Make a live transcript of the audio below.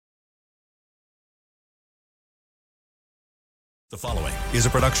The following is a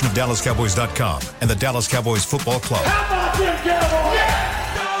production of DallasCowboys.com and the Dallas Cowboys Football Club. How about them Cowboys?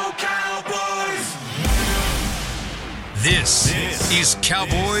 Yeah! Go Cowboys! This is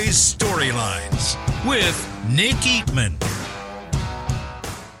Cowboys Storylines with Nick Eatman.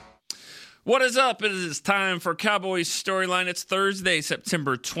 What is up? It is time for Cowboys Storyline. It's Thursday,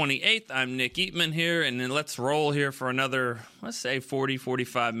 September 28th. I'm Nick Eatman here, and then let's roll here for another, let's say, 40,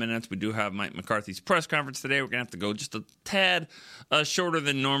 45 minutes. We do have Mike McCarthy's press conference today. We're going to have to go just a tad shorter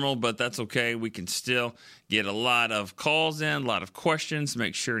than normal, but that's okay. We can still get a lot of calls in, a lot of questions.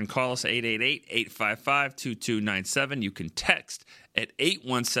 Make sure and call us 888-855-2297. You can text at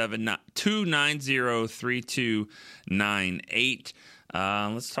 817-290-3298.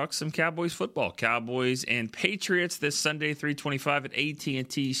 Let's talk some Cowboys football. Cowboys and Patriots this Sunday, 3:25 at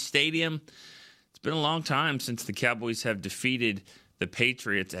AT&T Stadium. It's been a long time since the Cowboys have defeated the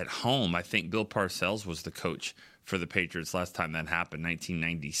Patriots at home. I think Bill Parcells was the coach for the Patriots last time that happened,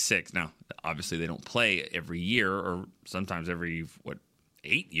 1996. Now, obviously, they don't play every year, or sometimes every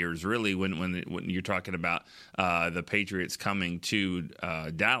 8 years, really, when you're talking about the Patriots coming to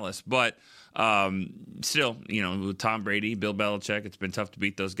Dallas. But still, with Tom Brady, Bill Belichick, it's been tough to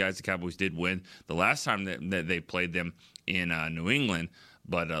beat those guys. The Cowboys did win the last time that they played them in New England.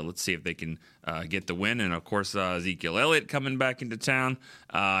 But let's see if they can get the win. And, of course, Ezekiel Elliott coming back into town.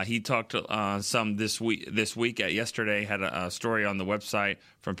 He talked some this week. Yesterday had a story on the website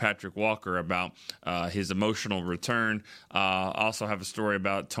from Patrick Walker about his emotional return. Also have a story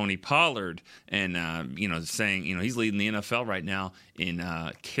about Tony Pollard and, saying, he's leading the NFL right now in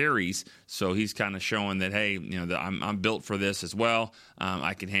carries. So he's kind of showing that, hey, I'm built for this as well.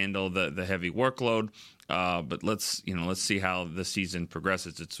 I can handle the heavy workload. But let's see how the season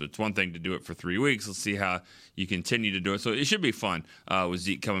progresses. It's one thing to do it for 3 weeks. Let's see how you continue to do it. So it should be fun with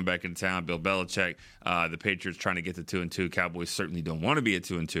Zeke coming back into town, Bill Belichick, the Patriots trying to get to 2-2. Cowboys certainly don't want to be at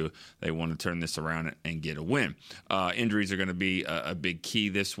 2-2. They want to turn this around and get a win. Injuries are going to be a big key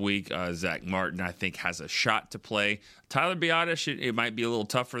this week. Zach Martin, I think, has a shot to play. Tyler Biadasz, it might be a little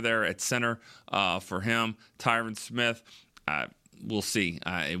tougher there at center for him. Tyron Smith, we'll see.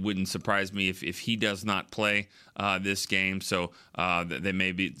 It wouldn't surprise me if he does not play this game. So there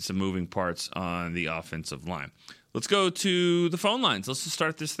may be some moving parts on the offensive line. Let's go to the phone lines. Let's just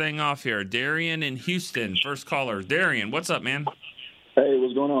start this thing off here. Darian in Houston, first caller. Darian, what's up, man? Hey,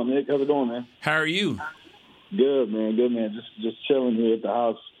 what's going on, Nick? How's it going, man? How are you? Good, man. Good, man. Just chilling here at the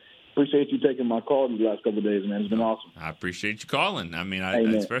house. Appreciate you taking my call these last couple of days, man. It's been awesome. I appreciate you calling. I mean, hey,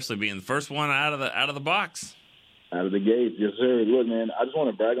 especially being the first one out of the box. Out of the gate, yes, sir. Look, man, I just want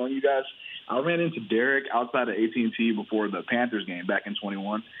to brag on you guys. I ran into Derek outside of AT&T before the Panthers game back in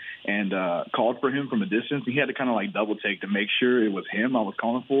 21 and called for him from a distance. He had to kind of double take to make sure it was him I was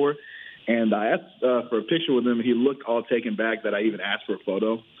calling for. And I asked for a picture with him, and he looked all taken back that I even asked for a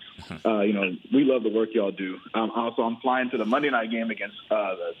photo. We love the work y'all do. Also, I'm flying to the Monday night game against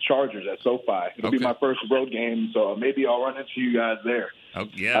the Chargers at SoFi. It'll be my first road game, so maybe I'll run into you guys there. Oh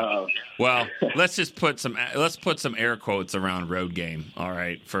yeah. Well, let's put some air quotes around road game. All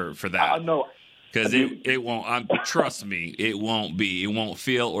right, for that. I know. Because it won't. Trust me, it won't be. It won't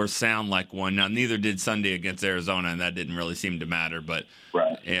feel or sound like one. Now, neither did Sunday against Arizona, and that didn't really seem to matter. But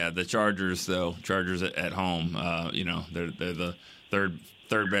right. Yeah, the Chargers at home. They're the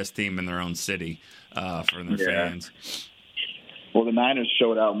third best team in their own city for their fans. Well, the Niners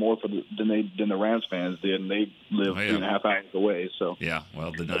showed out more than the Rams fans did, and they live 2.5 hours away. So yeah,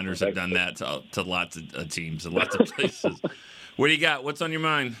 well, the Niners have done that to lots of teams and lots of places. What do you got? What's on your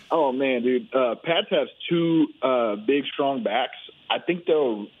mind? Oh man, dude, Pats has two big, strong backs. I think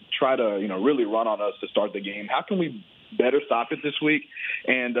they'll try to really run on us to start the game. How can we better stop it this week?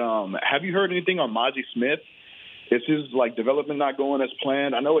 And have you heard anything on Mazi Smith? Is his development not going as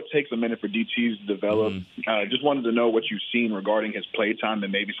planned? I know it takes a minute for DTs to develop. Just wanted to know what you've seen regarding his play time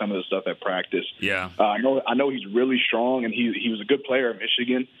and maybe some of the stuff at practice. Yeah, I know he's really strong, and he was a good player at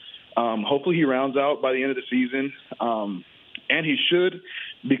Michigan. Hopefully he rounds out by the end of the season, and he should,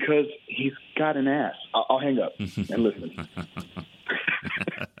 because he's got an ass. I'll hang up and listen.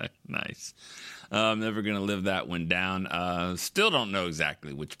 Nice. I'm never going to live that one down. Still don't know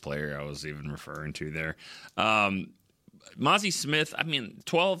exactly which player I was even referring to there. Mazi Smith,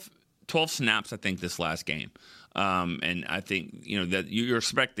 12 snaps, I think, this last game. And I think, that you're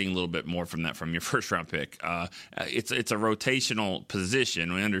expecting a little bit more from that from your first-round pick. It's a rotational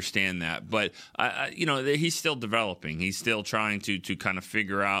position. We understand that. But, he's still developing. He's still trying to kind of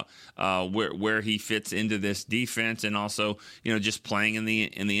figure out where he fits into this defense, and also, just playing in the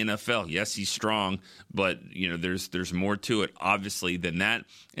NFL. Yes, he's strong, but, there's more to it, obviously, than that.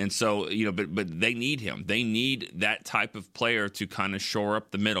 And so, but they need him. They need that type of player to kind of shore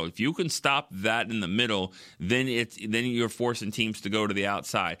up the middle. If you can stop that in the middle, then you're forcing teams to go to the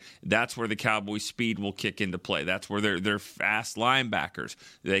outside. That's where the Cowboys' speed will kick into play. That's where they're fast linebackers.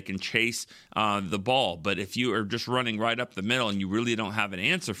 They can chase the ball. But if you are just running right up the middle and you really don't have an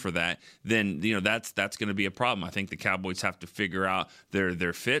answer for that, then that's going to be a problem. I think the Cowboys have to figure out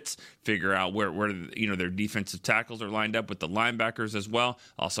their fits, figure out where their defensive tackles are lined up with the linebackers as well.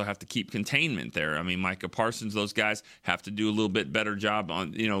 Also have to keep containment there. I mean, Micah Parsons, those guys have to do a little bit better job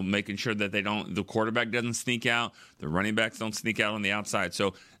on making sure that the quarterback doesn't sneak out, the running backs don't sneak out on the outside.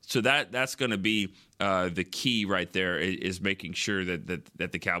 So that's going to be the key right there, is making sure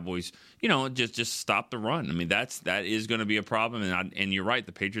that the Cowboys just stop the run. I mean, that is going to be a problem, and you're right,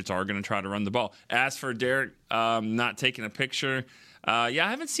 the Patriots are going to try to run the ball. As for Derek not taking a picture, I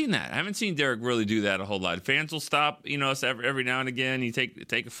haven't seen that. I haven't seen Derek really do that a whole lot. Fans will stop, every now and again. You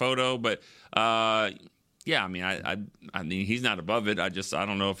take a photo, but I mean, he's not above it. I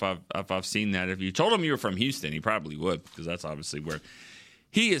don't know if I've seen that. If you told him you were from Houston, he probably would, because that's obviously where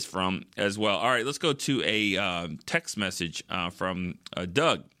he is from as well. All right, let's go to a text message from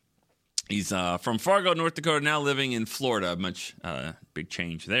Doug. He's from Fargo, North Dakota, now living in Florida. Much big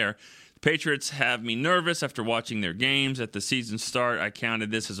change there. Patriots have me nervous after watching their games. At the season start, I counted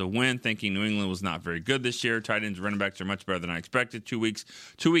this as a win, thinking New England was not very good this year. Tight ends, running backs are much better than I expected. 2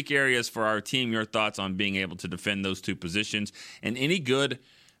 weak areas for our team. Your thoughts on being able to defend those two positions, and any good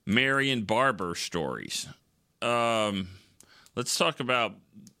Marion Barber stories? Let's talk about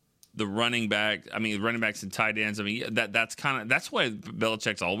the running backs and tight ends. I mean, that's why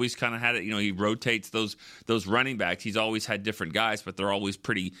Belichick's always kind of had it. He rotates those running backs. He's always had different guys, but they're always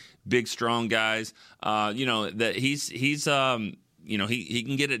pretty big, strong guys. That he's he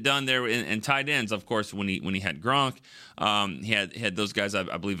can get it done there. And tight ends, of course, when he had Gronk, he had those guys.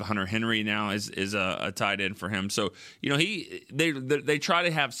 I believe Hunter Henry now is a tight end for him. So they try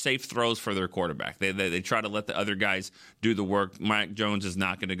to have safe throws for their quarterback. They try to let the other guys do the work. Mike Jones is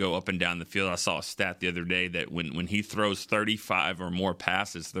not going to go up and down the field. I saw a stat the other day that when he throws 35 or more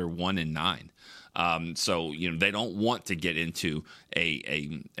passes, they're 1-9. So they don't want to get into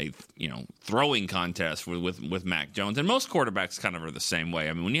a throwing contest with Mac Jones, and most quarterbacks kind of are the same way.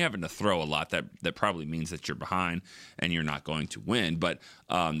 I mean, when you're having to throw a lot, that probably means that you're behind and you're not going to win. But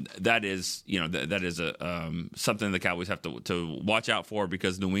that is something the Cowboys have to watch out for,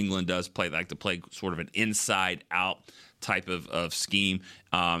 because New England does like to play sort of an inside out type of scheme,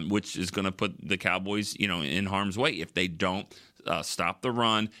 which is going to put the Cowboys in harm's way if they don't stop the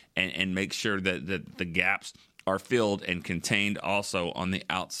run and make sure that the gaps are filled and contained also on the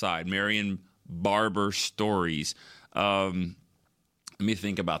outside. Marion Barber stories. Let me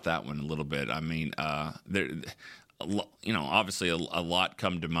think about that one a little bit. I mean, obviously a lot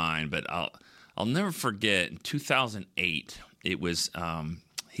come to mind, but I'll never forget in 2008. It was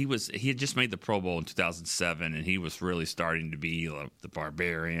he had just made the Pro Bowl in 2007, and he was really starting to be the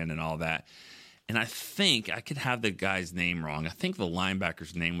Barbarian and all that. And I think I could have the guy's name wrong. I think the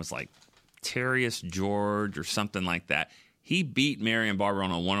linebacker's name was like Terrius George or something like that. He beat Marion Barber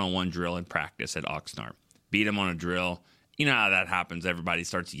on a one-on-one drill in practice at Oxnard. Beat him on a drill. You know how that happens. Everybody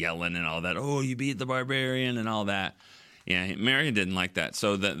starts yelling and all that. Oh, you beat the Barbarian and all that. Yeah, Marion didn't like that.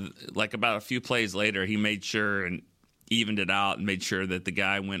 So like about a few plays later, he made sure and evened it out and made sure that the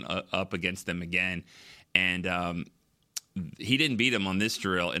guy went up against them again. And he didn't beat him on this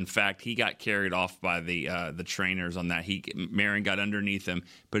drill. In fact, he got carried off by the trainers on that. Marion got underneath him,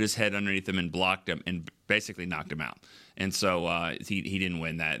 put his head underneath him, and blocked him, and basically knocked him out. And so he didn't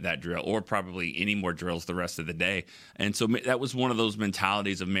win that drill, or probably any more drills the rest of the day. And so that was one of those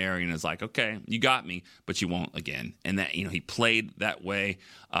mentalities of Marion, is like, okay, you got me, but you won't again. And that he played that way.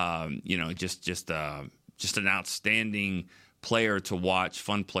 Just an outstanding player to watch,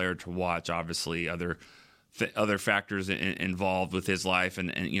 fun player to watch. Obviously, other factors involved with his life,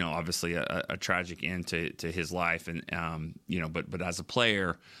 and obviously a tragic end to his life, and but as a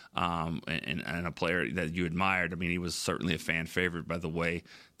player and a player that you admired, I mean, he was certainly a fan favorite by the way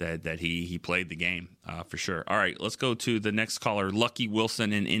that he played the game, for sure. All right, let's go to the next caller, Lucky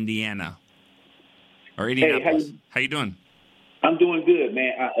Wilson in Indianapolis. Hey, how you doing? I'm doing good,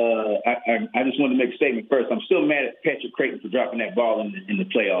 man. I just wanted to make a statement first. I'm still mad at Patrick Creighton for dropping that ball in the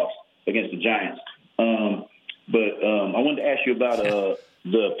playoffs against the Giants. But I wanted to ask you about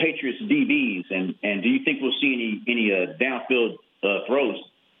the Patriots DBs, and do you think we'll see any downfield throws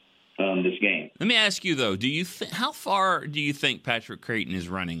this game? Let me ask you though: how far do you think Patrick Creighton is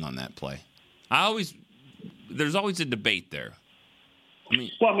running on that play? There's always a debate there. I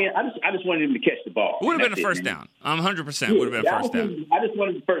just wanted him to catch the ball. It would have been a first down. 100% would have been a first down. I just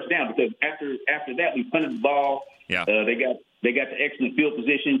wanted the first down because after that we punted the ball. Yeah. They got the excellent field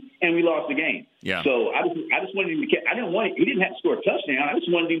position and we lost the game. Yeah. So I just wanted him to catch. He didn't have to score a touchdown. I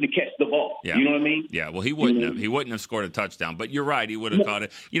just wanted him to catch the ball. Yeah. You know what I mean? Yeah. Well, he wouldn't have. He wouldn't have scored a touchdown. But you're right. He would have caught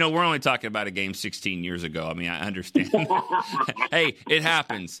it. We're only talking about a game 16 years ago. I mean, I understand. Hey, it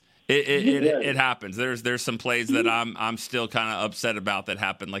happens. It happens. There's some plays that I'm still kind of upset about that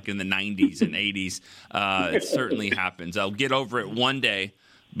happened like in the 90s and 80s. It certainly happens. I'll get over it one day,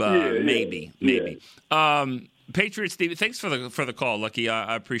 but maybe. Patriots, Steve, thanks for the call, Lucky.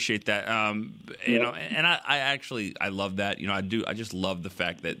 I appreciate that. And I love that. I just love the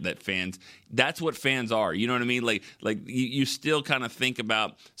fact that fans. That's what fans are. You know what I mean? Like you still kind of think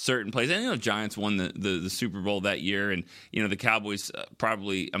about certain plays. And Giants won the Super Bowl that year, and the Cowboys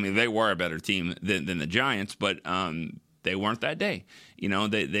probably. I mean, they were a better team than the Giants, but they weren't that day.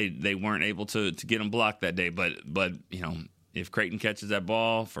 They weren't able to get them blocked that day. But if Creighton catches that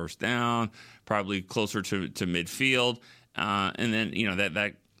ball, first down, probably closer to midfield, and then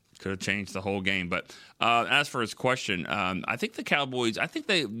that could have changed the whole game. But as for his question, I think the Cowboys,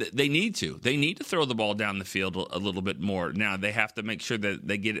 they need to throw the ball down the field a little bit more. Now they have to make sure that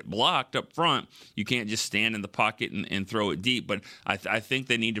they get it blocked up front. You can't just stand in the pocket and throw it deep. But I think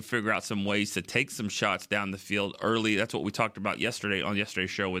they need to figure out some ways to take some shots down the field early. That's what we talked about yesterday on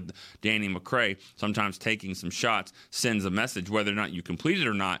yesterday's show with Danny McCray. Sometimes taking some shots sends a message, whether or not you complete it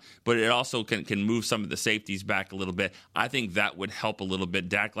or not. But it also can move some of the safeties back a little bit. I think that would help a little bit.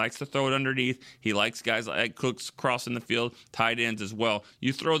 Dak likes to throw it underneath. He likes guys like Cooks crossing the field, tight ends as well.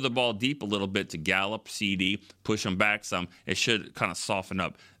 You throw the ball deep a little bit to Gallup, CD, push them back some. It should kind of soften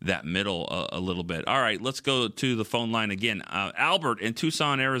up that middle a little bit. All right, let's go to the phone line again. Albert in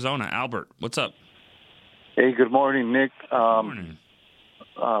Tucson, Arizona. Albert, what's up? Hey, good morning, Nick. Good morning.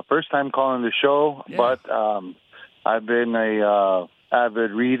 First time calling the show, but I've been a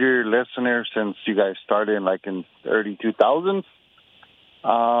avid reader, listener since you guys started in the early 2000s.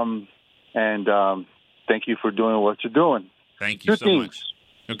 And thank you for doing what you're doing. Thank you so much.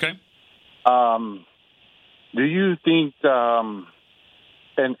 Okay. Do you think,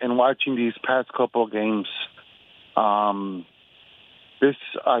 in watching these past couple of games, this,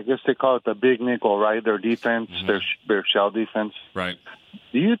 I guess they call it the big nickel, right? Their defense, their shell defense. Right.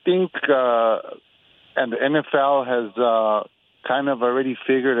 Do you think, and the NFL has kind of already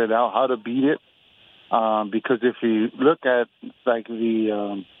figured it out how to beat it? Because if you look at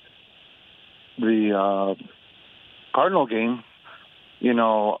the Cardinal game,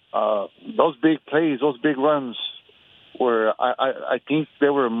 those big plays, those big runs were, I think they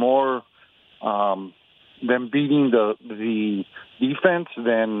were more them beating the defense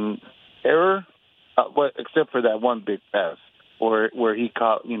than error, except for that one big pass where he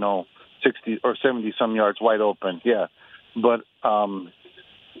caught 60 or 70 some yards wide open. Yeah, but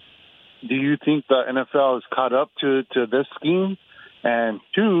do you think the NFL is caught up to this scheme? And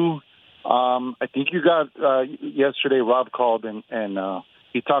two, I think you got yesterday. Rob called and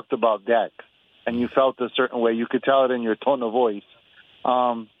he talked about Dak, and you felt a certain way. You could tell it in your tone of voice.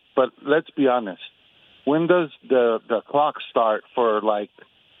 But let's be honest. When does the clock start for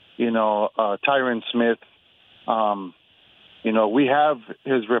Tyron Smith? We have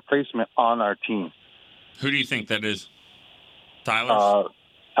his replacement on our team. Who do you think that is? Tyler?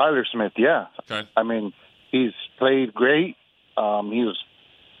 Tyler Smith, yeah. Okay. I mean, he's played great.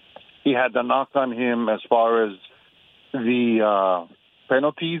 He had the knock on him as far as the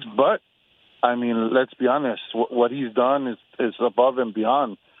penalties, but I mean, let's be honest. What he's done is above and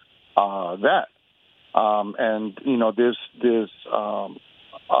beyond that. And this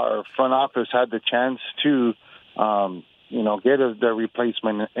our front office had the chance to get the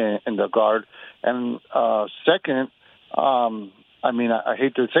replacement in the guard. And second, I mean, I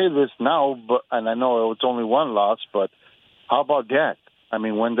hate to say this now, and I know it's only one loss, but how about Dak? I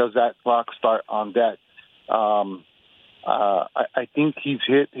mean, when does that clock start on Dak? I think he's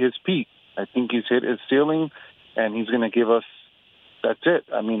hit his peak. I think he's hit his ceiling, and he's going to give us. That's it.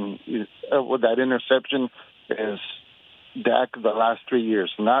 I mean, with that interception is Dak the last 3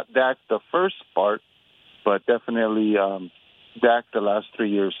 years. Not Dak the first part, but definitely Dak the last 3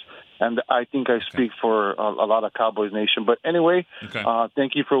 years. and I think I speak for a lot of Cowboys Nation. But anyway,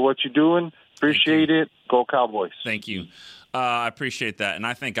 thank you for what you're doing. Appreciate it. Go Cowboys. Thank you. I appreciate that, and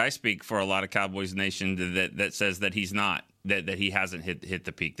I think I speak for a lot of Cowboys Nation that says that he's not. That he hasn't hit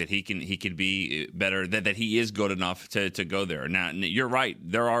the peak, that he could be better, that he is good enough to go there. Now, you're right.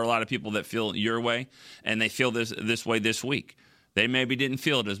 There are a lot of people that feel your way, and they feel this way this week. They maybe didn't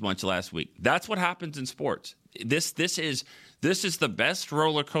feel it as much last week. That's what happens in sports. This is the best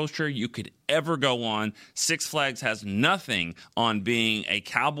roller coaster you could ever go on. Six Flags has nothing on being a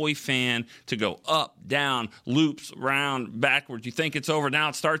Cowboy fan to go up, down, loops, round, backwards. You think it's over, now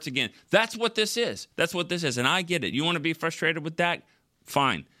it starts again. That's what this is. That's what this is, and I get it. You want to be frustrated with Dak?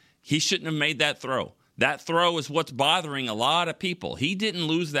 Fine. He shouldn't have made that throw. That throw is what's bothering a lot of people. He didn't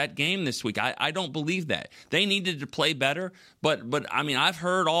lose that game this week. I don't believe that. They needed to play better, but I mean, I've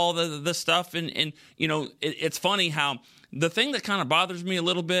heard all the stuff, and you know, it's funny how the thing that kind of bothers me a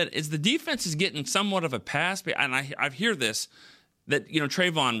little bit is the defense is getting somewhat of a pass, and I hear this, that, you know,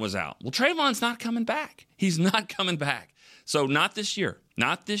 Trayvon was out. Well, Trayvon's not coming back. He's not coming back. So not this year.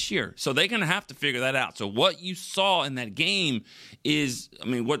 Not this year. So they're going to have to figure that out. So what you saw in that game is, I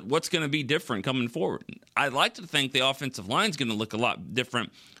mean, what's going to be different coming forward? I'd like to think the offensive line is going to look a lot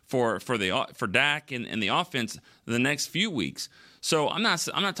different for Dak and the offense the next few weeks. So I'm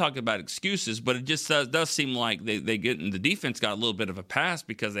not talking about excuses, but it just does seem like the defense got a little bit of a pass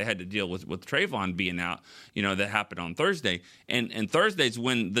because they had to deal with Trayvon being out. You know, that happened on Thursday, and Thursday's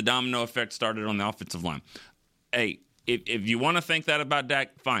when the domino effect started on the offensive line. Hey, if you want to think that about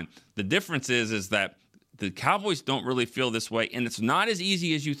Dak, fine. The difference is that the Cowboys don't really feel this way, and it's not as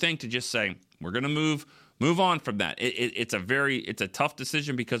easy as you think to just say we're going to move on from that. It's a tough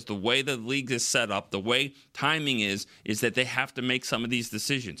decision because the way the league is set up, the way timing is that they have to make some of these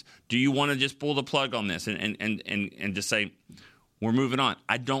decisions. Do you want to just pull the plug on this and just say we're moving on?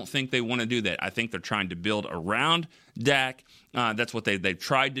 I don't think they want to do that. I think they're trying to build around Dak. That's what they've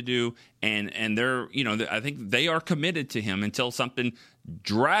tried to do, and they're, you know, I think they are committed to him until something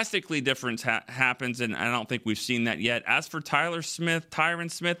drastically different happens, and I don't think we've seen that yet. As for Tyron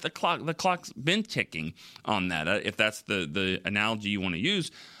Smith, the clock's been ticking on that. If that's the analogy you want to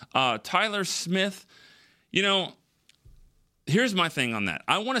use, Tyler Smith, you know, here's my thing on that.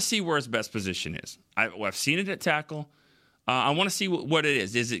 I want to see where his best position is. I've seen it at tackle. I want to see what it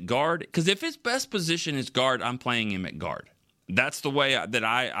is. Is it guard? Because if his best position is guard, I'm playing him at guard. That's the way that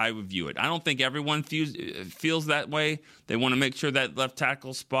I would view it. I don't think everyone feels that way. They want to make sure that left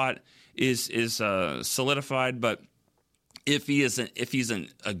tackle spot is solidified. But if he's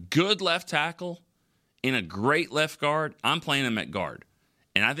a good left tackle and a great left guard, I'm playing him at guard.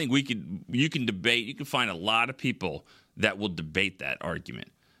 And I think you can debate. You can find a lot of people that will debate that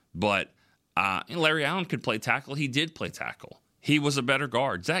argument. But Larry Allen could play tackle. He did play tackle. He was a better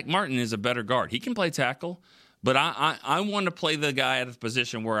guard. Zach Martin is a better guard. He can play tackle. But I want to play the guy at a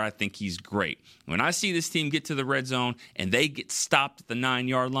position where I think he's great. When I see this team get to the red zone and they get stopped at the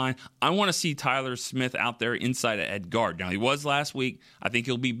 9-yard line, I want to see Tyler Smith out there inside at guard. Now, he was last week. I think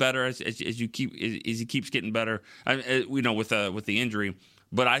he'll be better as he keeps getting better. You know, with the injury.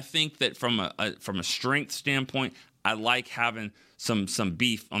 But I think that from a strength standpoint, I like having some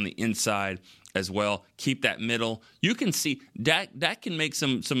beef on the inside as well. Keep that middle. You can see Dak can make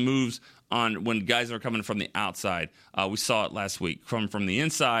some moves on when guys are coming from the outside. We saw it last week. From the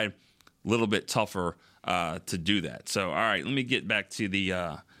inside, a little bit tougher to do that. So, all right, let me get back to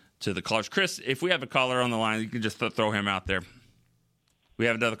the callers. Chris, if we have a caller on the line, you can just throw him out there. We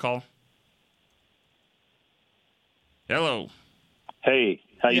have another call? Hello. Hey,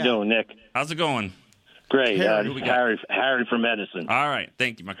 how you doing, Nick? How's it going? Great. Harry from Edison. All right,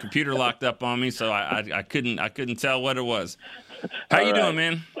 thank you. My computer locked up on me, so I couldn't tell what it was. How you doing,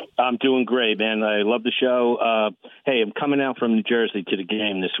 man? I'm doing great, man. I love the show. Hey, I'm coming out from New Jersey to the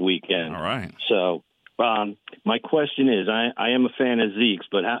game this weekend. All right. So my question is, I am a fan of Zeke's,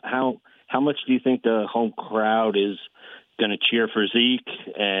 but how much do you think the home crowd is going to cheer for Zeke?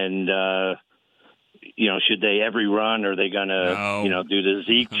 And you know, should they every run? Are they going to, do the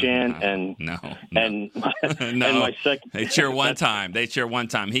Zeke chant? And no. And no. And my second, they cheer one time.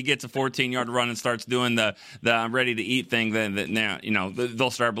 He gets a 14-yard run and starts doing the I'm ready to eat thing. Then now, you know,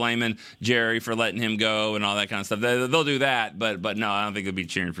 they'll start blaming Jerry for letting him go and all that kind of stuff. They'll do that, but no, I don't think they'll be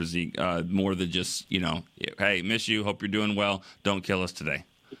cheering for Zeke more than just, you know, hey, miss you, hope you're doing well, don't kill us today.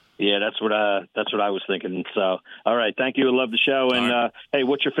 Yeah, that's what I was thinking. So, all right, thank you. I love the show. And right. Hey,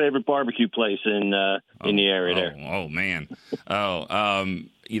 what's your favorite barbecue place in the area there? Oh man,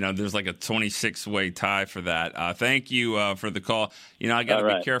 there's like a 26-way tie for that. Thank you for the call. I got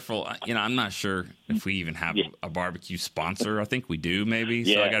to be careful. I'm not sure if we even have a barbecue sponsor. I think we do, maybe.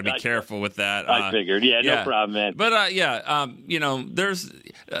 So I got to be careful with that. I figured. No problem, man. But there's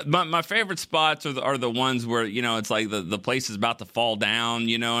my favorite spots are the ones where it's like the place is about to fall down.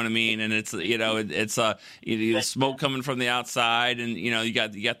 You know what I mean? And it's it's smoke coming from the outside, and you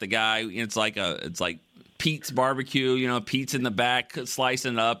got the guy. It's like Pete's barbecue, Pete's in the back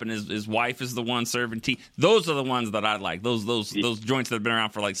slicing it up, and his wife is the one serving tea. Those are the ones that I like. Those joints that have been around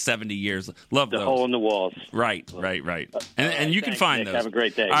for like 70 years. Love those. The hole in the walls. Right. And you can find those. Have a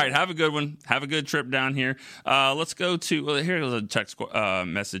great day. All right, have a good one. Have a good trip down here. Let's go to here's a text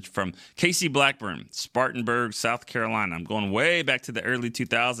message from Casey Blackburn, Spartanburg, South Carolina. I'm going way back to the early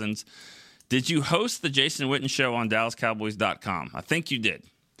 2000s. Did you host the Jason Witten show on DallasCowboys.com? I think you did.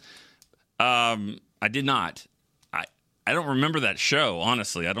 I did not. I don't remember that show,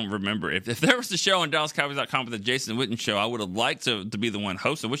 honestly. I don't remember. If there was a show on DallasCowboys.com with the Jason Witten show, I would have liked to be the one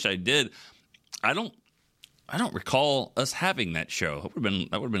host. I wish I did. I don't recall us having that show.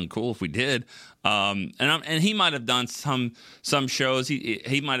 That would have been cool if we did. And he might have done some shows.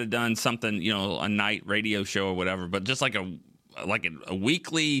 He might have done something, a night radio show or whatever. But just like a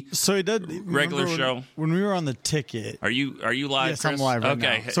weekly regular show. When we were on the ticket. Are you live, Yes, Chris? I'm live right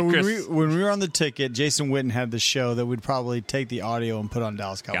now. So when we were on the ticket, Jason Witten had the show that would probably take the audio and put on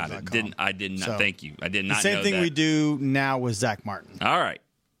DallasCowboys.com. I did not. Thank you. I did not know that. The same thing we do now with Zach Martin. All right.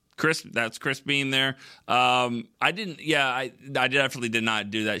 Chris, that's Chris being there. I definitely did not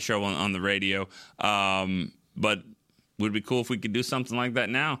do that show on the radio. But would be cool if we could do something like that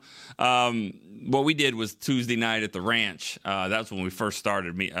now. What we did was Tuesday night at the ranch. That's when we first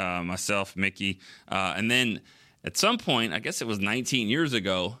started, myself, Mickey. And then at some point, I guess it was 19 years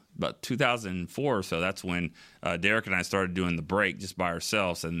ago, about 2004 or so, that's when Derek and I started doing the break just by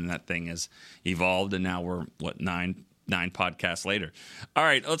ourselves. And that thing has evolved, and now we're, nine podcasts later. All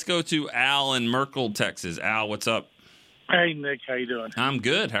right, let's go to Al in Merkel, Texas. Al, what's up? Hey, Nick, how you doing? I'm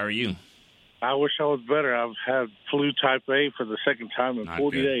good. How are you? I wish I was better. I've had flu type A for the second time in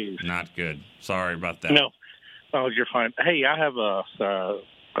 40 days. Not good. Sorry about that. No, you're fine. Hey, I have a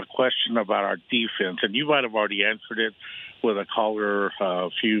question about our defense, and you might have already answered it with a caller a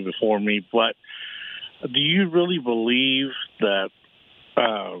few before me, but do you really believe that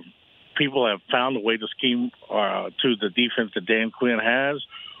people have found a way to scheme to the defense that Dan Quinn has,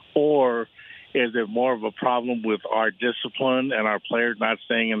 or is it more of a problem with our discipline and our players not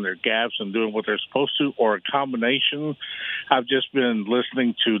staying in their gaps and doing what they're supposed to, or a combination? I've just been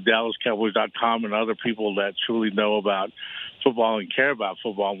listening to DallasCowboys.com and other people that truly know about football and care about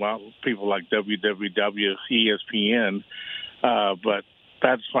football, people like WWW, ESPN. But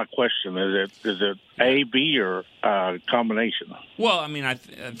that's my question. Is it A, B, or combination? Well, I mean,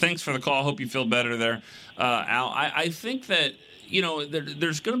 thanks for the call. I hope you feel better there, Al. I think that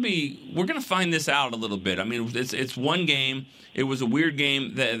there's going to be – we're going to find this out a little bit. I mean, it's one game. It was a weird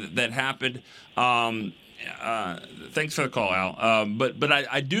game that happened. Thanks for the call, Al. But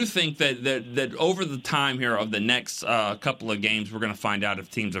I do think that over the time here of the next couple of games, we're going to find out if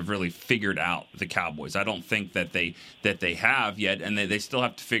teams have really figured out the Cowboys. I don't think that they have yet, and they still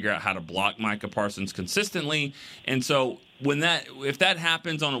have to figure out how to block Micah Parsons consistently. And so if that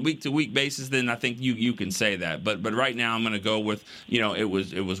happens on a week-to-week basis, then I think you can say that. But right now, I'm going to go with it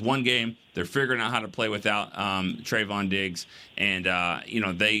was one game. They're figuring out how to play without Trayvon Diggs, and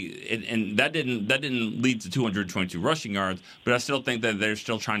that didn't lead to 222 rushing yards. But I still think that they're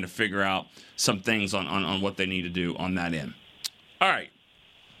still trying to figure out some things on what they need to do on that end. All right,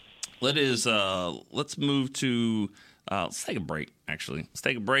 let's move to. Let's take a break, actually. Let's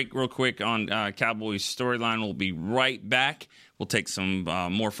take a break real quick on Cowboys Storyline. We'll be right back. We'll take some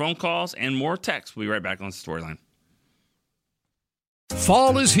more phone calls and more texts. We'll be right back on Storyline.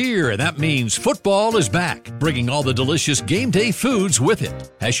 Fall is here, and that means football is back, bringing all the delicious game day foods with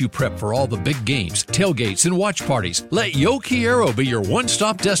it. As you prep for all the big games, tailgates, and watch parties, let Yo Quiero be your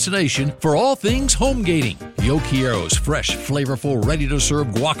one-stop destination for all things home gating. Yo Quiero's fresh, flavorful, ready-to-serve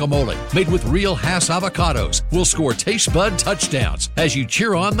guacamole, made with real Hass avocados, will score taste bud touchdowns as you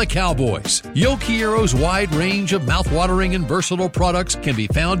cheer on the Cowboys. Yo Quiero's wide range of mouth-watering and versatile products can be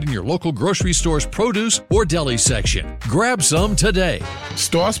found in your local grocery store's produce or deli section. Grab some today.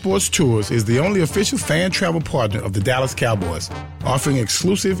 Star Sports Tours is the only official fan travel partner of the Dallas Cowboys, offering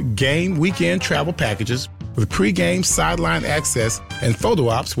exclusive game weekend travel packages with pre-game sideline access and photo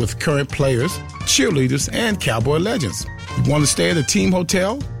ops with current players, cheerleaders, and Cowboy legends. You want to stay at a team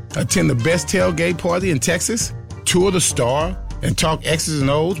hotel, attend the best tailgate party in Texas, tour the Star, and talk X's and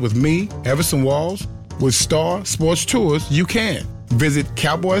O's with me, Everson Walls? With Star Sports Tours, you can. Visit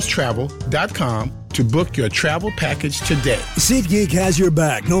cowboystravel.com to book your travel package today. SeatGeek has your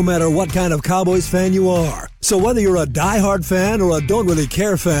back no matter what kind of Cowboys fan you are. So whether you're a diehard fan or a don't really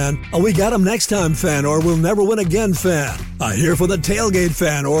care fan, a we got 'em next time fan or we'll never win again fan, a here for the tailgate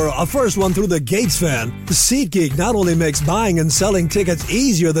fan or a first one through the gates fan, SeatGeek not only makes buying and selling tickets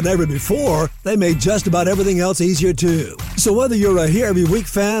easier than ever before, they made just about everything else easier too. So whether you're a here every week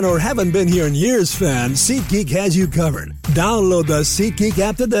fan or haven't been here in years fan, SeatGeek has you covered. Download the SeatGeek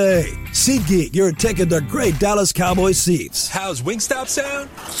app today. SeatGeek, your ticket to great Dallas Cowboys seats. How's Wingstop sound?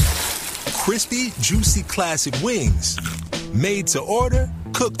 Crispy, juicy, classic wings. Made to order,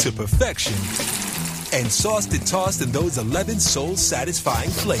 cooked to perfection. And sauced and tossed in those 11 soul-satisfying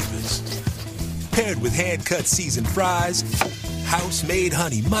flavors. Paired with hand-cut seasoned fries, house-made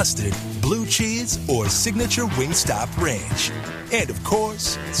honey mustard, blue cheese, or signature Wingstop ranch. And, of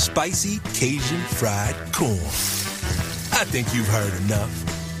course, spicy Cajun fried corn. I think you've heard enough.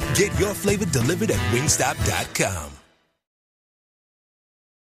 Get your flavor delivered at Wingstop.com.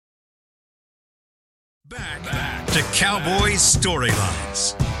 Back to Cowboys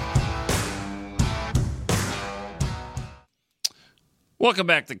Storylines. Welcome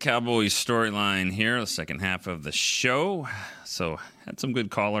back to Cowboys Storyline here, the second half of the show. So, had some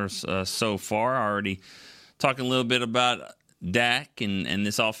good callers so far. Already talking a little bit about Dak and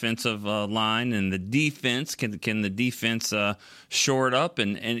this offensive line and the defense. Can the defense shore it up?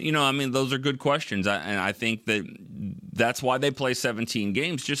 And you know, I mean, those are good questions. And I think that's why they play 17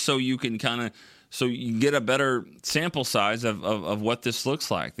 games, just so you can so you can get a better sample size of what this looks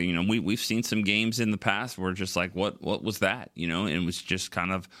like. You know, we've seen some games in the past where just like, what was that? You know, and it was just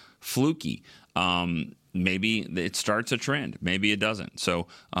kind of fluky. Maybe it starts a trend. Maybe it doesn't. So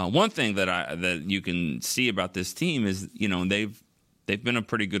one thing that you can see about this team is, you know, they've been a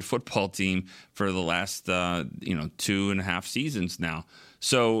pretty good football team for the last 2.5 seasons now.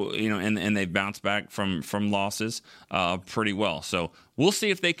 So, you know, and they've bounced back from losses pretty well. So we'll see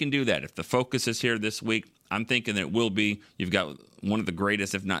if they can do that. If the focus is here this week, I'm thinking that it will be. You've got one of the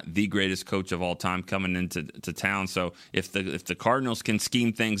greatest, if not the greatest coach of all time coming into town. So if the Cardinals can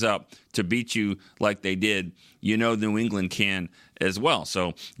scheme things up to beat you like they did, you know New England can as well.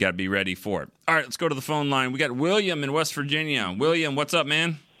 So got to be ready for it. All right, let's go to the phone line. We got William in West Virginia. William, what's up,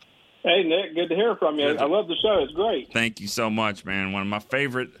 man? Hey, Nick, good to hear from you. I love the show. It's great. Thank you so much, man. One of my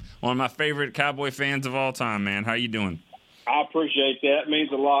favorite Cowboy fans of all time, man. How you doing? I appreciate that. It means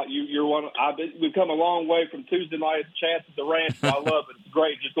a lot. You're one. We've come a long way from Tuesday night chance at the ranch. I love it. It's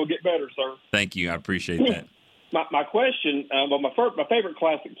great. Just go get better, sir. Thank you. I appreciate that. My question. My favorite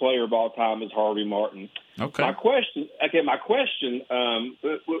classic player of all time is Harvey Martin. Okay. My question.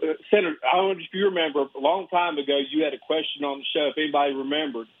 Senator, I don't know if you remember. A long time ago, you had a question on the show. If anybody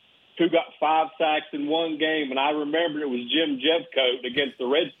remembered, who got 5 sacks in one game, and I remember it was Jim Jeffcoat against the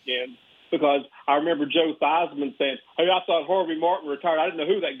Redskins. Because I remember Joe Theismann saying, "Hey, I thought Harvey Martin retired. I didn't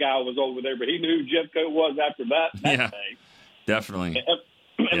know who that guy was over there, but he knew who Jeffcoat was after that day." Definitely.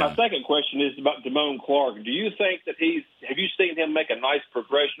 And my second question is about Damone Clark. Do you think that have you seen him make a nice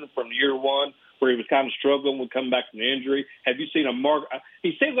progression from year one where he was kind of struggling with coming back from the injury? Have you seen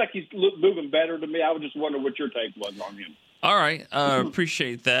he seems like he's moving better to me. I would just wonder what your take was on him. All right.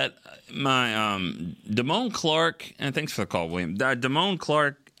 Appreciate that. My Damone Clark, and thanks for the call, William. Damone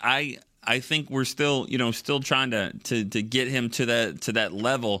Clark, I think we're still trying to get him to that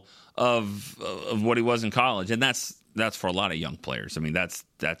level of what he was in college, and that's for a lot of young players. I mean, that's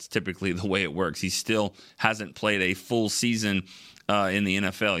typically the way it works. He still hasn't played a full season in the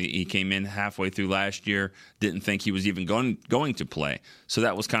NFL. He came in halfway through last year, didn't think he was even going to play. So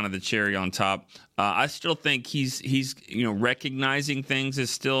that was kind of the cherry on top. I still think he's recognizing things is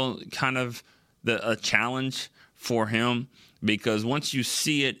still kind of a challenge for him, because once you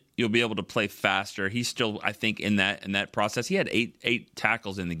see it, you'll be able to play faster. He's still, I think, in that process. He had eight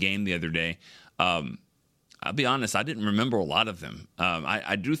tackles in the game the other day. I'll be honest, I didn't remember a lot of them.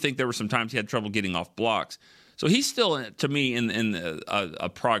 I do think there were some times he had trouble getting off blocks. So he's still, to me, in a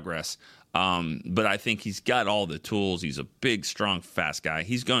progress. But I think he's got all the tools. He's a big, strong, fast guy.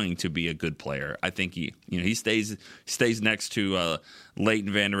 He's going to be a good player. I think he stays next to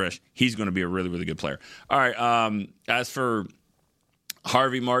Leighton Vander Esch. He's going to be a really, really good player. All right. As for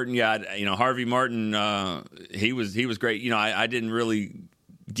Harvey Martin, Harvey Martin, he was great. I didn't really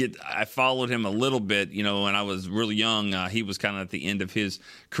I followed him a little bit, when I was really young. He was kind of at the end of his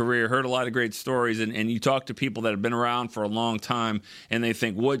career. Heard a lot of great stories, and you talk to people that have been around for a long time, and they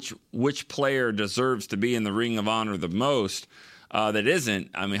think which player deserves to be in the Ring of Honor the most that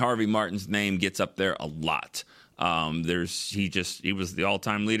isn't. I mean, Harvey Martin's name gets up there a lot. He was the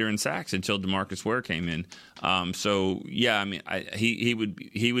all-time leader in sacks until DeMarcus Ware came in. So yeah, I mean, he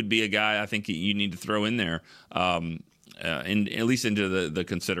would be a guy I think you need to throw in there, at least into the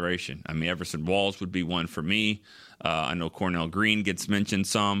consideration. I mean, Everson Walls would be one for me. I know Cornell Green gets mentioned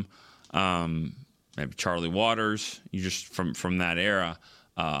some. Maybe Charlie Waters. You just from that era,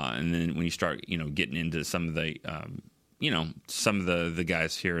 and then when you start getting into some of the some of the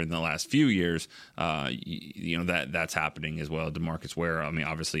guys here in the last few years, that's happening as well. DeMarcus Ware, I mean,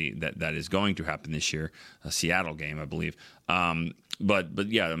 obviously that is going to happen this year. A Seattle game, I believe. But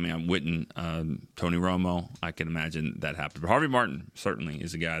yeah, I mean, Witten, Tony Romo, I can imagine that happened. But Harvey Martin certainly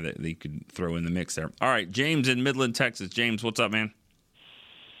is a guy that you could throw in the mix there. All right, James in Midland, Texas. James, what's up, man?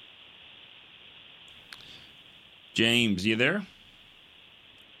 James, you there?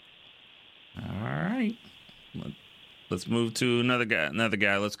 All right. Let's move to another guy.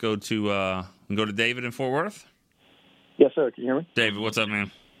 Let's go to David in Fort Worth. Yes, sir. Can you hear me? David, what's up,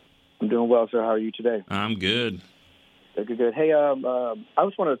 man? I'm doing well, sir. How are you today? I'm good. Good. Hey, I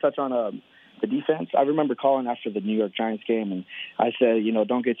just wanted to touch on the defense. I remember calling after the New York Giants game, and I said,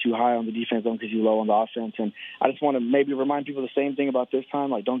 don't get too high on the defense, don't get too low on the offense. And I just want to maybe remind people the same thing about this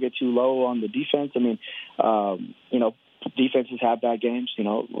time, like don't get too low on the defense. I mean, defenses have bad games.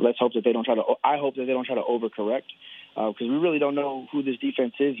 Let's hope that they don't try to. I hope that they don't try to overcorrect. Because we really don't know who this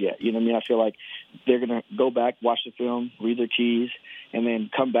defense is yet. You know what I mean? I feel like they're going to go back, watch the film, read their keys, and then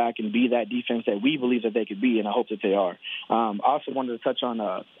come back and be that defense that we believe that they could be, and I hope that they are. I also wanted to touch on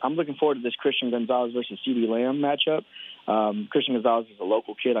I'm looking forward to this Christian Gonzalez versus CeeDee Lamb matchup. Christian Gonzalez is a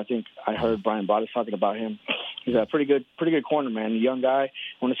local kid. I think I heard Brian Bottas talking about him. He's a pretty good corner, man, a young guy.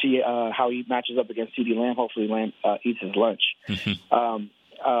 I want to see how he matches up against CeeDee Lamb. Hopefully Lamb eats his lunch.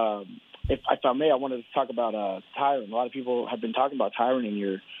 If I may, I wanted to talk about Tyron. A lot of people have been talking about Tyron in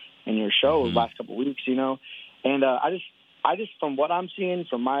your show the last couple of weeks, And I just from what I'm seeing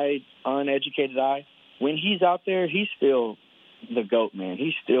from my uneducated eye, when he's out there, he's still the GOAT, man.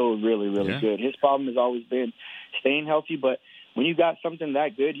 He's still really, really good. His problem has always been staying healthy, but when you got something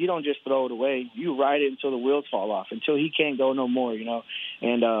that good, you don't just throw it away. You ride it until the wheels fall off, until he can't go no more,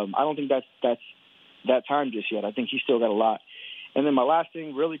 And I don't think that's that time just yet. I think he's still got a lot. And then my last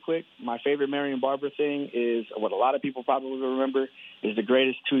thing, really quick, my favorite Marion Barber thing is what a lot of people probably remember is the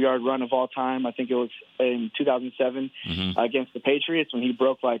greatest 2-yard run of all time. I think it was in 2007 against the Patriots when he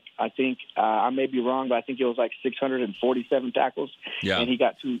broke, I may be wrong, but I think it was 647 tackles. Yeah. And he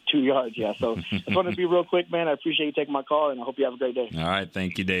got 2 yards. Yeah. So I just wanted to be real quick, man. I appreciate you taking my call, and I hope you have a great day. All right.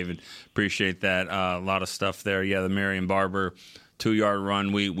 Thank you, David. Appreciate that. A lot of stuff there. Yeah, the Marion Barber 2-yard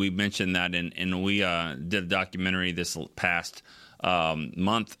run. We mentioned that, and we did a documentary this past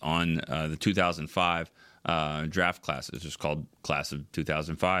month on the 2005 draft class. It's just called Class of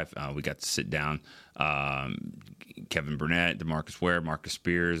 2005. We got to sit down. Kevin Burnett, DeMarcus Ware, Marcus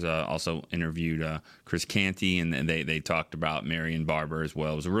Spears also interviewed Chris Canty, and they talked about Marion Barber as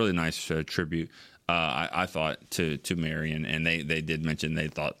well. It was a really nice tribute, I thought, to Marion, and they did mention they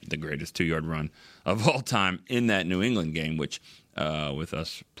thought the greatest 2-yard run of all time in that New England game, which with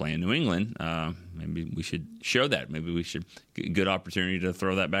us playing New England, maybe we should show that. Maybe we should get a good opportunity to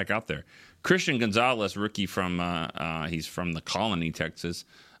throw that back out there. Christian Gonzalez, rookie from he's from the Colony, Texas,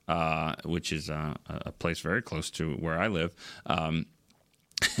 which is a place very close to where I live.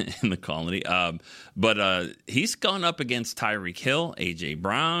 In the Colony. But he's gone up against Tyreek Hill, A.J.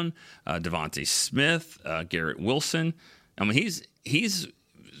 Brown, Devontae Smith, Garrett Wilson. I mean, he's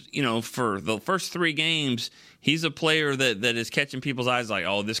for the first 3 games, he's a player that is catching people's eyes like,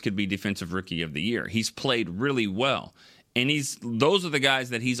 oh, this could be Defensive Rookie of the Year. He's played really well. And those are the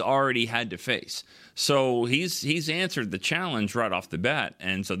guys that he's already had to face. So he's answered the challenge right off the bat,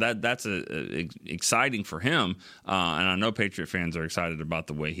 and so that's exciting for him. And I know Patriot fans are excited about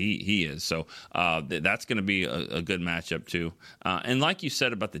the way he is. So that's going to be a good matchup too. And like you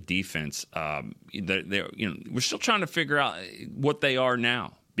said about the defense, we're still trying to figure out what they are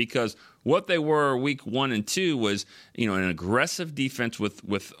now, because what they were week 1 and 2 was an aggressive defense with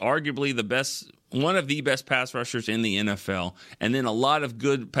arguably one of the best pass rushers in the NFL, and then a lot of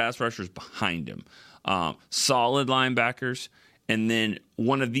good pass rushers behind him. Solid linebackers, and then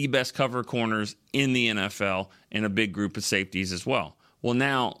one of the best cover corners in the NFL, and a big group of safeties as well. Well,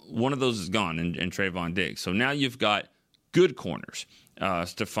 now one of those is gone, and Trayvon Diggs. So now you've got good corners.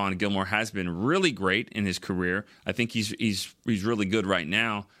 Stephon Gilmore has been really great in his career. I think he's really good right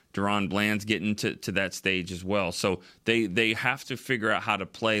now. Deron Bland's getting to that stage as well. So they have to figure out how to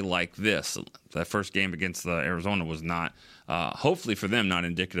play like this. That first game against Arizona was not, hopefully for them, not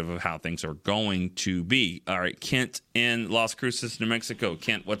indicative of how things are going to be. All right, Kent in Las Cruces, New Mexico.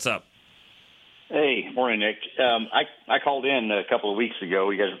 Kent, what's up? Hey, morning, Nick. I called in a couple of weeks ago.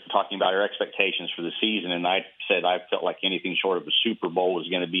 You guys were talking about our expectations for the season, and I said I felt like anything short of a Super Bowl was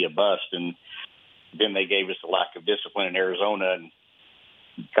going to be a bust. And then they gave us a lack of discipline in Arizona and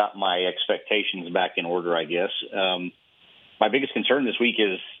got my expectations back in order, I guess. My biggest concern this week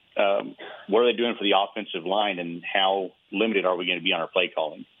is what are they doing for the offensive line, and how limited are we going to be on our play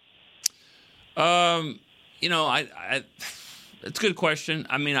calling? It's a good question.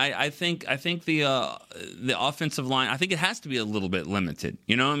 I mean, I think the offensive line, I think it has to be a little bit limited.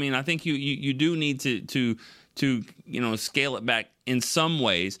 I think you do need to scale it back in some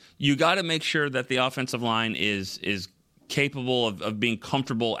ways. You got to make sure that the offensive line is capable of being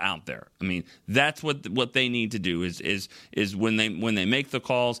comfortable out there. I mean, that's what they need to do is when they make the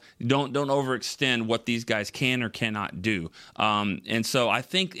calls, don't overextend what these guys can or cannot do. And so I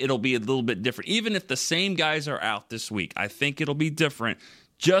think it'll be a little bit different. Even if the same guys are out this week, I think it'll be different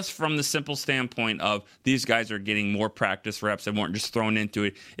just from the simple standpoint of these guys are getting more practice reps and weren't just thrown into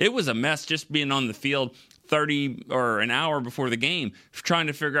it. It was a mess just being on the field 30 or an hour before the game, trying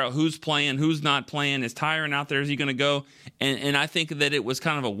to figure out who's playing, who's not playing. Is Tyron out there? Is he going to go? And I think that it was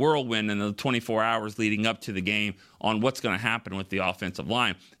kind of a whirlwind in the 24 hours leading up to the game on what's going to happen with the offensive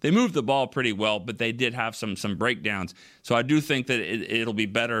line. They moved the ball pretty well, but they did have some breakdowns. So I do think that it'll be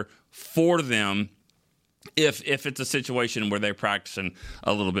better for them if it's a situation where they're practicing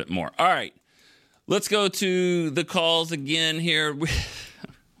a little bit more. All right, let's go to the calls again here.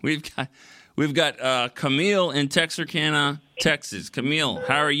 We've got Camille in Texarkana, Texas. Camille,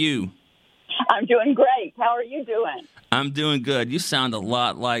 how are you? I'm doing great. How are you doing? I'm doing good. You sound a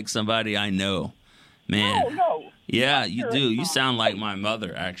lot like somebody I know, man. Oh, no. Yeah, you do. You sound like my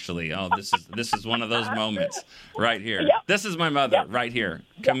mother, actually. Oh, this is one of those moments right here. Yep. This is my mother right here,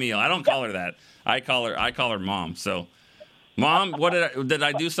 Camille. I don't call her that. I call her Mom. So, Mom, what did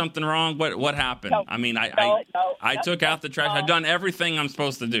I do something wrong? What happened? No, I mean, I took out the trash. I've done everything I'm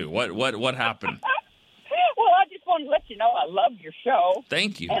supposed to do. What happened? Well, I just wanted to let you know I love your show.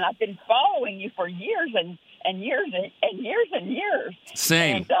 Thank you. And I've been following you for years and years and years and years.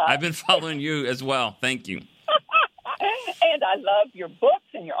 Same. And, I've been following you as well. Thank you. And I love your books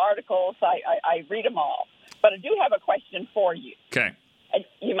and your articles. I read them all. But I do have a question for you. Okay. And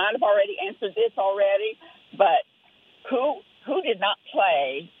you might have already answered this already, but who did not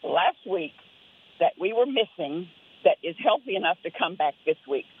play last week that we were missing that is healthy enough to come back this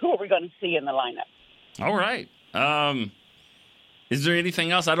week? Who are we going to see in the lineup? All right. Is there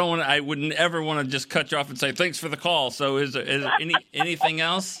anything else? I wouldn't ever want to just cut you off and say thanks for the call. So is there anything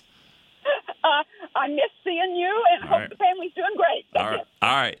else? I miss seeing you and hope the family's doing great.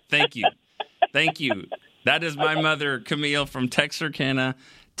 All right. Thank you. Thank you. That is my mother, Camille, from Texarkana,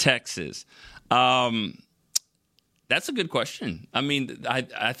 Texas. That's a good question. I mean,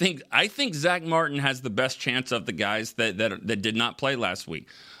 I think Zach Martin has the best chance of the guys that did not play last week.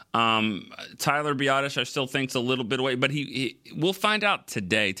 Tyler Biadasz, I still think, is a little bit away, but we'll find out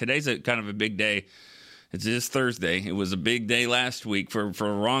today. Today's kind of a big day. It's just Thursday. It was a big day last week for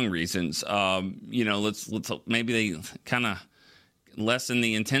wrong reasons. Let's maybe they kind of lessen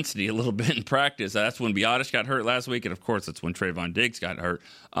the intensity a little bit in practice. That's when Biadasz got hurt last week, and of course, that's when Trayvon Diggs got hurt.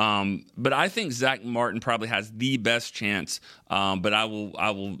 But I think Zach Martin probably has the best chance. But I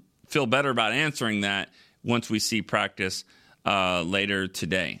will feel better about answering that once we see practice later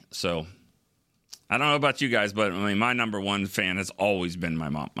today. So I don't know about you guys, but I mean, my number one fan has always been my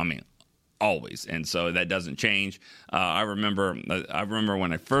mom. I mean, always, and so that doesn't change. I remember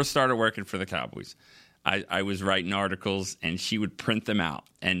when I first started working for the Cowboys. I was writing articles, and she would print them out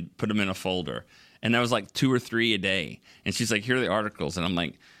and put them in a folder. And that was like 2 or 3 a day. And she's like, here are the articles. And I'm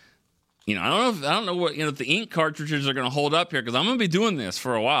like, I don't know what, if the ink cartridges are going to hold up here, because I'm going to be doing this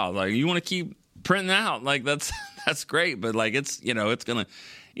for a while. Like, you want to keep printing out. Like, that's great. But like, it's going to,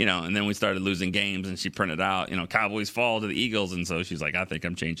 and then we started losing games, and she printed out, Cowboys fall to the Eagles. And so she's like, I think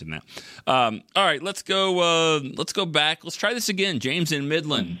I'm changing that. All right, let's go back. Let's try this again. James in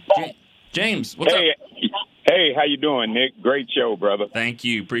Midland. James, what's up? Hey, how you doing, Nick? Great show, brother. Thank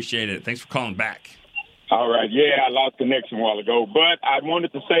you. Appreciate it. Thanks for calling back. All right. Yeah, I lost connection a while ago. But I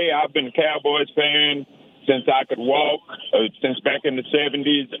wanted to say I've been a Cowboys fan since I could walk, since back in the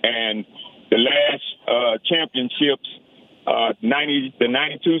 70s. And the last championships, the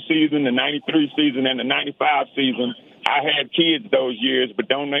 92 season, the 93 season, and the 95 season, I had kids those years, but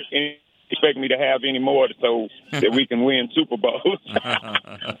don't expect me to have any more so that we can win Super Bowls.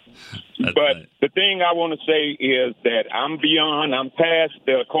 But the thing I want to say is that I'm past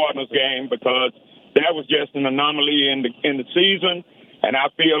the Cardinals game, because that was just an anomaly in the season, and I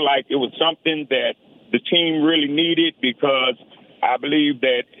feel like it was something that the team really needed, because I believe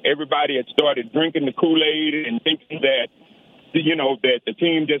that everybody had started drinking the Kool-Aid and thinking that, that the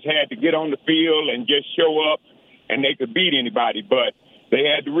team just had to get on the field and just show up and they could beat anybody. But they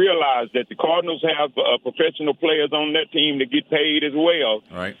had to realize that the Cardinals have professional players on that team that get paid as well.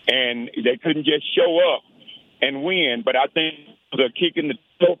 Right. And they couldn't just show up and win. But I think the kick in the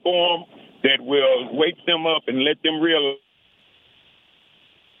toe for them that will wake them up and let them realize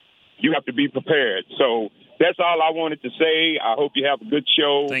you have to be prepared. So that's all I wanted to say. I hope you have a good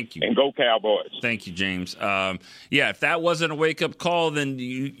show. Thank you. And go Cowboys. Thank you, James. If that wasn't a wake-up call, then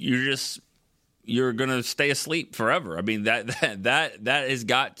you're going to stay asleep forever. I mean, that has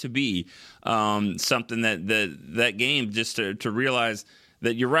got to be something that game just to realize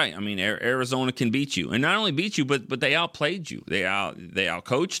that you're right. I mean, Arizona can beat you, and not only beat you, but they outplayed you. They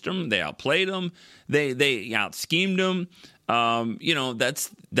outcoached them. They outplayed them. They out-schemed them.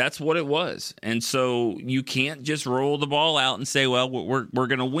 That's what it was. And so you can't just roll the ball out and say, well, we're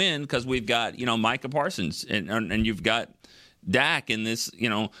going to win because we've got, Micah Parsons and you've got Dak and this,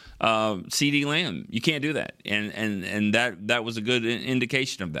 CD Lamb. You can't do that. And that was a good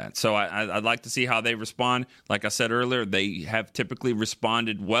indication of that. So I'd like to see how they respond. Like I said earlier, they have typically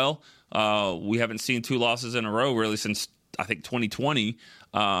responded well. We haven't seen 2 losses in a row really since I think 2020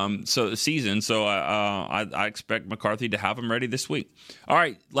 season. So I expect McCarthy to have them ready this week. All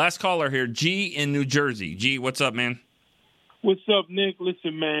right, last caller here, G in New Jersey. G, what's up, man? What's up, Nick?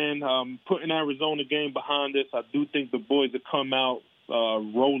 Listen, man, putting Arizona game behind us, I do think the boys will come out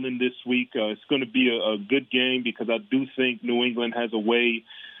rolling this week. It's going to be a good game because I do think New England has a way.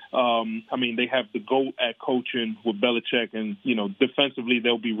 They have the GOAT at coaching with Belichick, and, defensively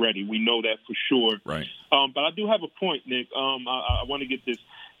they'll be ready. We know that for sure. Right. But I do have a point, Nick. I want to get this.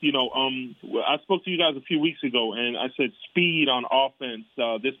 I spoke to you guys a few weeks ago, and I said speed on offense.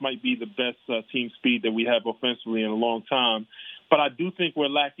 This might be the best team speed that we have offensively in a long time. But I do think we're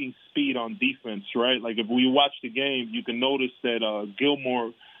lacking speed on defense, right? Like if we watch the game, you can notice that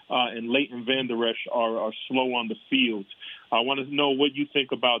Gilmore and Leighton Vander Esch are slow on the field. I want to know what you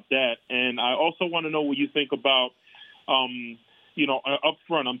think about that. And I also want to know what you think about, up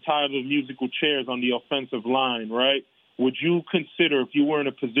front, I'm tired of musical chairs on the offensive line, right? Would you consider, if you were in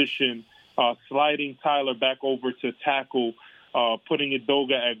a position, sliding Tyler back over to tackle, putting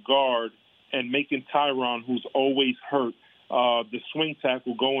Edoga at guard, and making Tyron, who's always hurt, the swing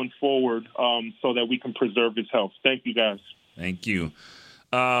tackle going forward so that we can preserve his health? Thank you, guys. Thank you.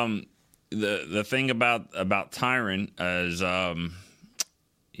 The thing about Tyron is,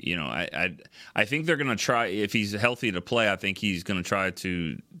 I think they're going to try, if he's healthy to play, I think he's going to try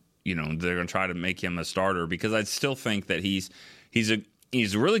to, they're going to try to make him a starter because I still think that he's a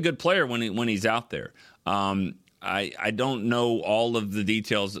really good player when he's out there. I don't know all of the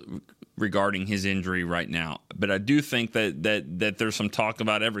details regarding his injury right now, but I do think that there's some talk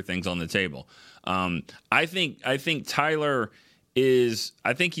about everything's on the table. I think Tyler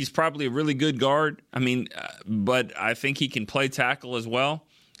I think he's probably a really good guard. But I think he can play tackle as well.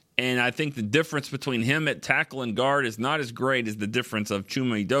 And I think the difference between him at tackle and guard is not as great as the difference of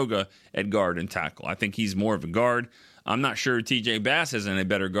Chuma Edoga at guard and tackle. I think he's more of a guard. I'm not sure TJ Bass isn't a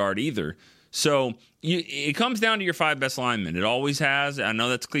better guard either. So it comes down to your 5 best linemen. It always has. I know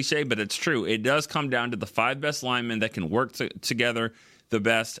that's cliche, but it's true. It does come down to the 5 best linemen that can work together the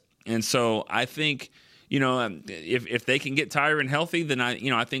best. And so I think, if they can get Tyron healthy, then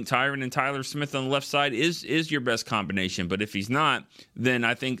I think Tyron and Tyler Smith on the left side is your best combination. But if he's not, then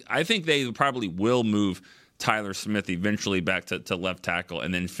I think they probably will move Tyler Smith eventually back to left tackle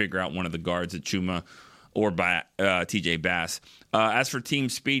and then figure out one of the guards at Chuma or TJ Bass. As for team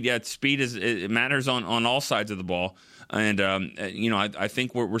speed, speed it matters on all sides of the ball, and I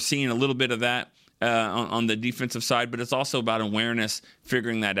think we're seeing a little bit of that. On the defensive side, but it's also about awareness,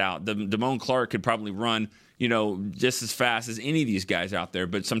 figuring that out. Damone Clark could probably run, just as fast as any of these guys out there.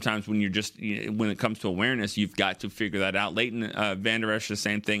 But sometimes when when it comes to awareness, you've got to figure that out. Leighton Vander Esch, the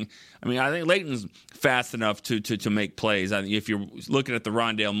same thing. I think Leighton's fast enough to make plays. If you're looking at the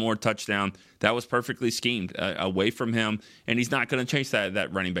Rondale Moore touchdown, that was perfectly schemed away from him, and he's not going to chase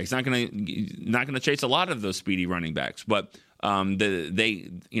that running back. He's not going to chase a lot of those speedy running backs, but.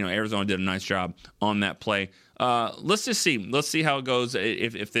 Arizona did a nice job on that play. Let's just see. Let's see how it goes.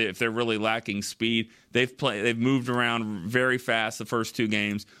 If they're really lacking speed, they've moved around very fast the first 2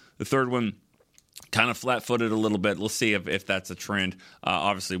 games. The third one, kind of flat-footed a little bit. Let's see if that's a trend.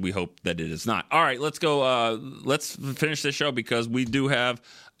 Obviously, we hope that it is not. All right, let's go. Let's finish this show because we do have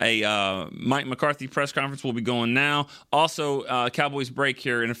a Mike McCarthy press conference. Will be going now. Also, Cowboys break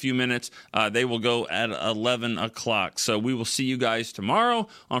here in a few minutes. They will go at 11 o'clock. So we will see you guys tomorrow.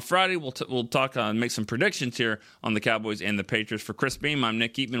 On Friday, we'll talk and make some predictions here on the Cowboys and the Patriots. For Chris Beam, I'm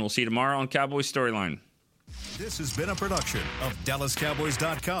Nick Eatman. We'll see you tomorrow on Cowboys Storyline. This has been a production of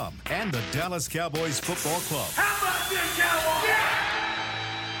DallasCowboys.com and the Dallas Cowboys Football Club. How about this, Cowboys?